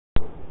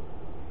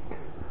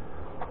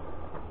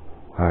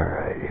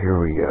here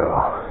we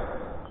go.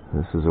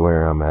 This is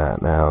where I'm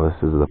at now. This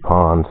is the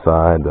pond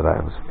side that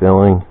I was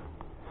filling.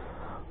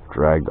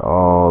 Dragged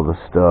all the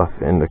stuff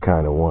into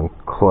kind of one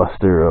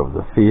cluster of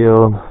the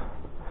field.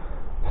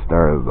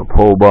 Started the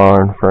pole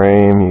barn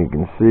frame, you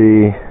can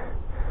see.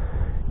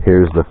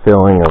 Here's the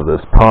filling of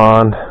this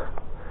pond.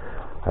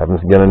 I'm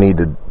gonna need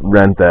to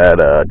rent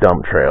that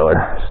dump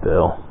trailer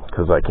still,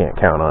 because I can't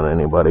count on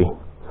anybody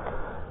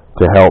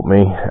to help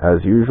me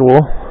as usual.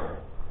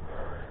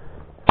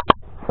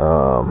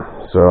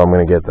 So I'm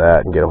gonna get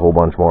that and get a whole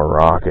bunch more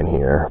rock in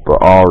here.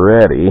 But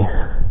already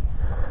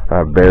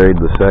I've buried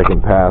the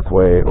second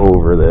pathway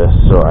over this,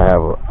 so I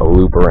have a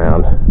loop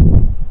around.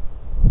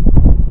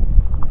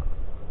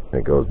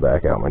 It goes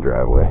back out my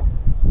driveway.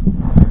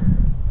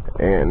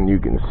 And you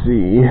can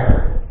see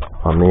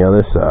on the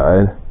other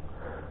side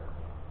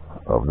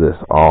of this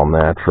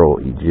all-natural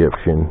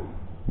Egyptian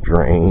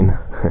drain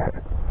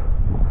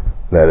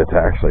that it's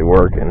actually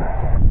working.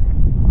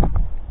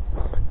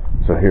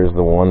 So here's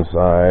the one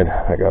side.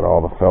 I got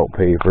all the felt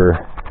paper,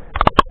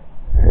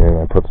 and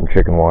I put some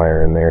chicken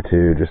wire in there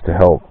too, just to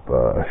help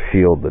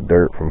shield the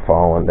dirt from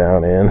falling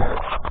down in.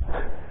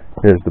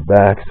 Here's the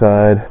back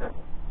side.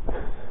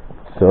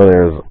 So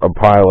there's a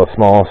pile of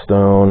small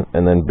stone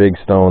and then big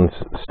stones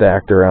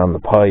stacked around the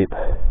pipe.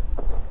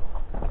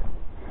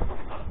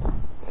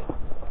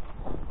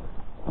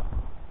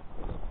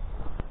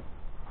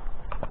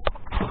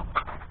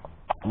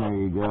 There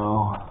you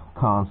go,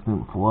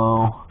 constant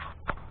flow.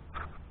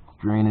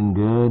 It's draining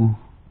good.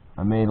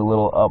 I made a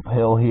little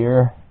uphill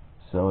here,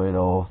 so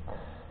it'll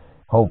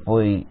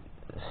hopefully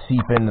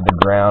seep into the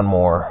ground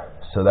more.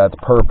 So that's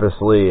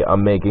purposely,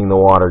 I'm making the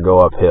water go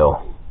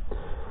uphill.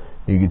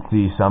 You can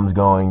see some's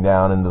going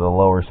down into the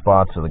lower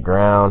spots of the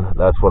ground.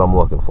 That's what I'm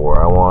looking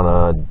for. I want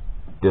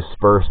to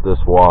disperse this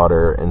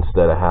water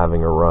instead of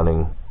having a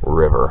running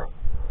river.